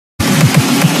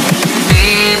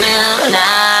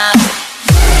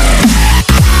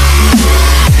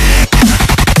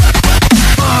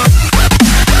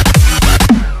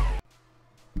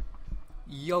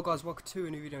Hello guys, welcome to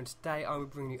a new video, and today I will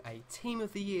bring you a Team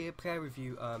of the Year player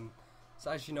review.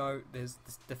 So as you know, there's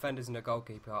defenders and a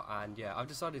goalkeeper, and yeah, I've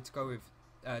decided to go with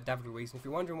David Luiz. And if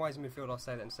you're wondering why he's in midfield, I'll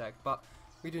say that in a sec. But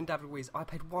we're doing David Luiz. I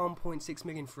paid 1.6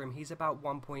 million for him. He's about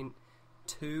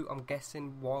 1.2, I'm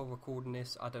guessing, while recording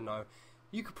this. I don't know.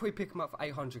 You could probably pick him up for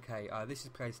 800k. This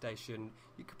is PlayStation.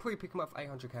 You could probably pick him up for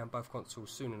 800k on both consoles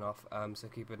soon enough. So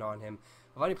keep an eye on him.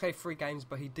 I've only played 3 games,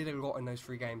 but he did a lot in those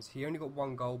 3 games. He only got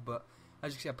 1 goal, but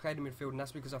as you can see, I played in midfield, and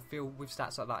that's because I feel with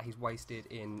stats like that, he's wasted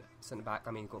in centre back. I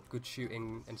mean, he's got good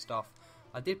shooting and stuff.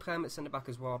 I did play him at centre back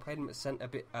as well. I played him at centre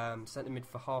mid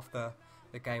for half the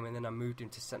game, and then I moved him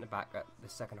to centre back at the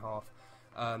second half.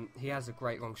 He has a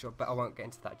great long shot, but I won't get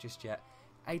into that just yet.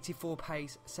 84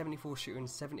 pace, 74 shooting,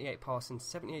 78 passing,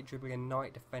 78 dribbling,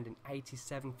 90 defending,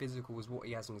 87 physical is what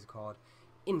he has on his card.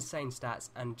 Insane stats,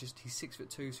 and just he's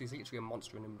 6'2", so he's literally a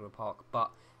monster in the middle of the park.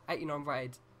 But 89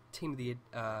 rated. Team of the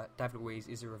Year, David Luiz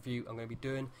is a review I'm going to be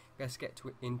doing. Let's get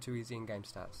into his in-game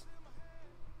stats.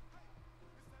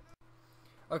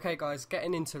 Okay guys,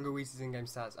 getting into Luiz's in-game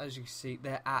stats, as you can see,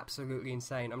 they're absolutely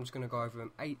insane. I'm just going to go over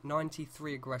them.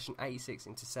 93 aggression, 86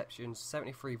 interceptions,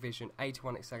 73 vision,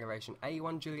 81 acceleration,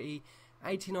 81 agility,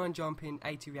 89 jumping,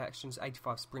 80 reactions,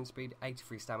 85 sprint speed,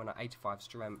 83 stamina, 85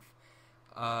 strength.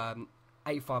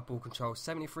 85 ball control,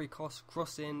 73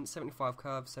 crossing, 75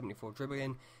 curve, 74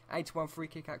 dribbling, 81 free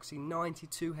kick accuracy,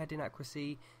 92 heading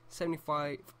accuracy,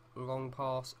 75 long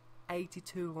pass,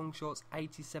 82 long shots,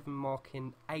 87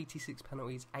 marking, 86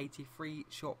 penalties, 83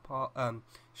 short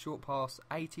pass,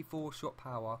 84 shot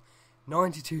power,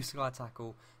 92 slide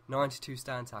tackle, 92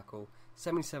 stand tackle,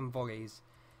 77 volleys,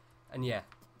 and yeah,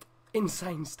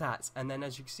 insane stats. And then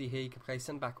as you can see here, you can play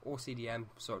centre back or CDM,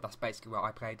 so that's basically where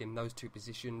I played him, those 2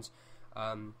 positions.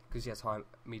 Because he has high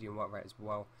medium work rate as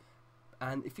well.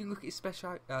 And if you look at his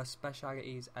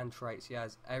specialities and traits, he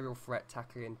has aerial threat,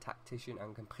 tackling, tactician,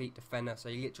 and complete defender. So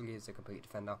he literally is a complete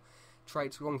defender.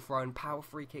 Traits: long thrown, power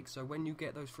free kicks. So when you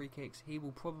get those free kicks, he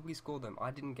will probably score them.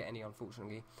 I didn't get any,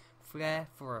 unfortunately. Flair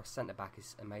for a centre back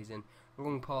is amazing.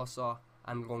 Long passer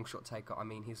and long shot taker. I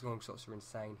mean, his long shots are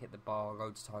insane. Hit the bar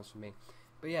loads of times for me.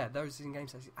 But yeah, those in game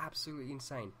stats are absolutely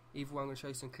insane. Either way, I'm going to show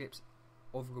you some clips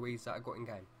of Luiz that I got in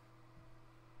game.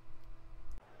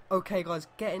 Okay guys,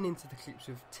 getting into the clips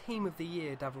with Team of the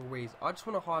Year, David Luiz, I just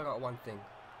want to highlight one thing.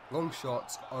 Long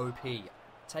shots, OP.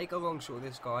 Take a long shot with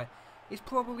this guy. He's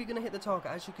probably going to hit the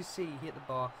target. As you can see, he hit the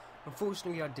bar.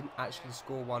 Unfortunately, I didn't actually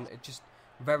score one. It's just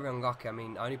very unlucky. I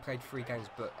mean, I only played 3 games,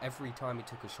 but every time he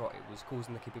took a shot, it was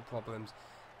causing the keeper problems.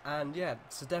 And yeah,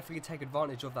 so definitely take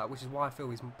advantage of that, which is why I feel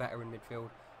he's better in midfield.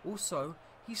 Also,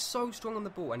 he's so strong on the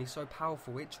ball, and he's so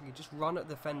powerful. Literally, just run at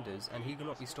defenders, and he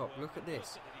cannot be stopped. Look at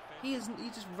this. He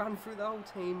just ran through the whole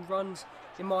team, runs,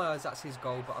 in my eyes that's his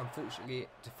goal, but unfortunately it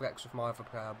deflects with my other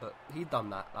player, but he'd done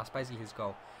that, that's basically his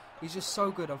goal. He's just so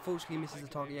good. Unfortunately he misses the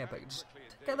target, yeah, but just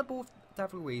get the ball with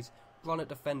David Luiz, run at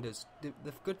defenders.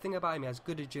 The good thing about him, he has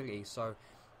good agility, so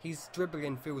his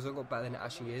dribbling feels a lot better than it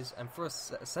actually is, and for a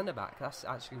centre back, that's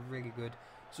actually really good.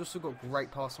 He's also got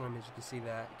great passing on him, as you can see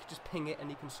there. He can just ping it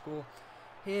and he can score.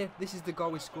 Here, this is the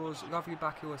goal he scores, lovely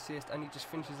backheel assist, and he just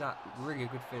finishes that, really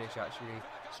good finish actually,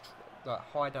 like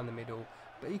high down the middle.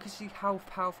 But you can see how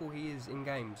powerful he is in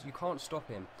games. You can't stop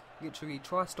him. Literally,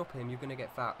 try to stop him, you're going to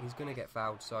get fouled. He's going to get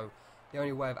fouled, so the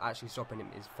only way of actually stopping him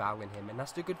is fouling him, and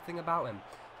that's the good thing about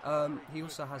him. He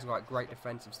also has like great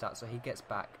defensive stats, so he gets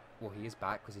back, well he is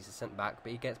back because he's a centre back,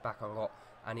 but he gets back a lot,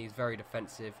 and he's very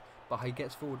defensive, but he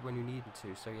gets forward when you need him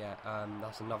to, so yeah,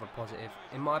 that's another positive.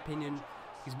 In my opinion,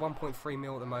 he's 1.3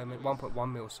 mil at the moment,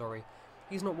 1.1 mil, sorry.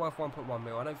 He's not worth 1.1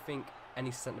 mil. I don't think any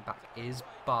centre back is,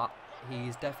 but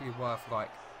he's definitely worth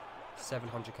like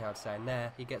 700k, I'd say. And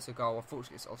there, he gets a goal.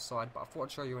 Unfortunately, it's offside, but I thought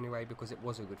I'd show you anyway because it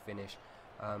was a good finish.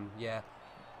 Yeah,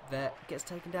 there, gets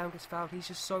taken down, gets fouled. He's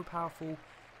just so powerful.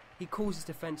 He causes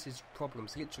defences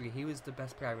problems. Literally, he was the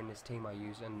best player in this team I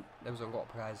used, and there was a lot of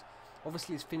players.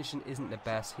 Obviously, his finishing isn't the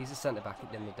best. He's a centre back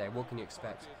at the end of the day. What can you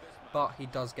expect? But he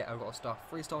does get a lot of stuff.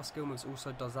 3-star skill moves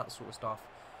also does that sort of stuff.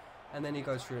 And then he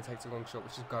goes through and takes a long shot,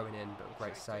 which is going in, but a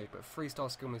great save. But 3-star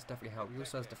skill moves definitely help. He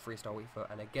also has the 3-star weak foot,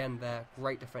 and again there,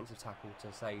 great defensive tackle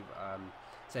to save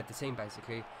the team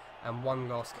basically. And one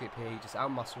last clip here, he just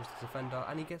outmuscles the defender,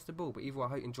 and he gets the ball. But either way, I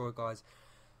hope you enjoy, guys.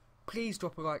 Please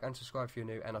drop a like and subscribe if you're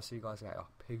new, and I'll see you guys later.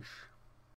 Peace.